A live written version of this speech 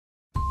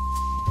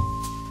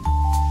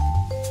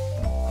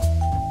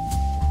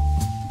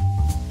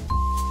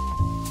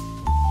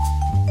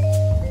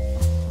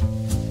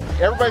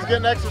Everybody's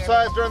getting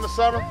exercise during the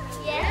summer?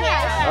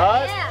 Yes. All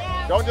right?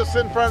 Yeah. Don't just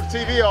sit in front of the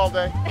TV all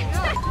day.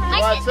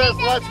 Well, it says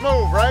let's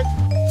move, right?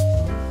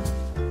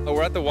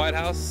 We're at the White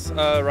House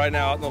right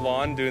now out on the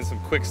lawn doing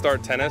some quick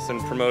start tennis and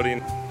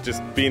promoting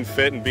just being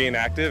fit and being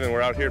active, and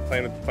we're out here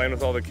playing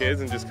with all the kids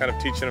and just kind of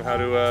teaching them how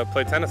to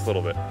play tennis a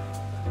little bit.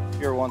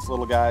 We were once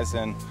little guys,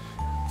 and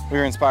we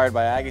were inspired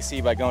by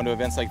Agassi, by going to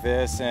events like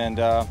this, and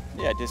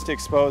yeah, just to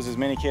expose as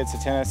many kids to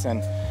tennis.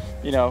 And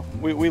you know,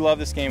 we love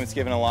this game. It's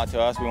given a lot to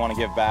us. We want to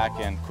give back,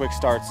 and quick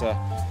start's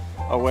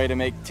a way to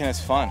make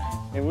tennis fun.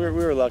 And we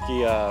were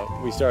lucky.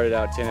 We started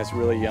out tennis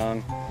really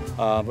young,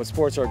 but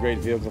sports are a great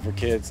vehicle for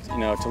kids, you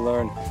know, to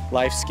learn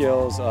life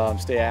skills,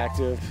 stay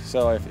active.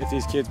 So if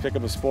these kids pick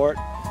up a sport,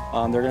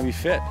 they're going to be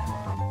fit.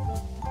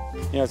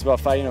 You know, it's about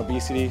fighting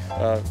obesity,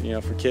 you know,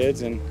 for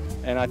kids, and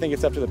I think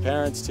it's up to the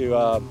parents to,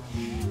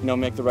 you know,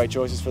 make the right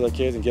choices for their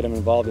kids and get them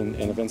involved in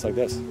events like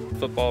this.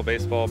 Football,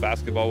 baseball,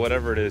 basketball,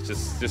 whatever it is,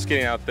 just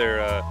getting out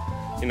there,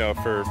 you know,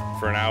 for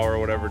an hour or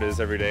whatever it is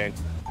every day.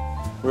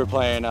 We were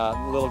playing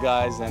little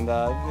guys, and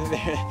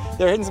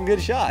they're hitting some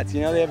good shots.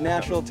 You know, they have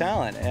natural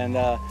talent, and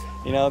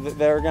you know,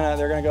 they're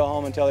gonna go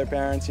home and tell their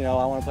parents, you know,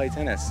 I want to play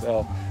tennis.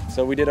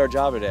 So we did our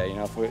job today. You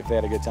know, if they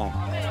had a good time.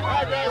 All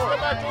right, guys, go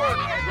back to work.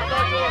 Go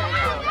back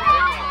to work.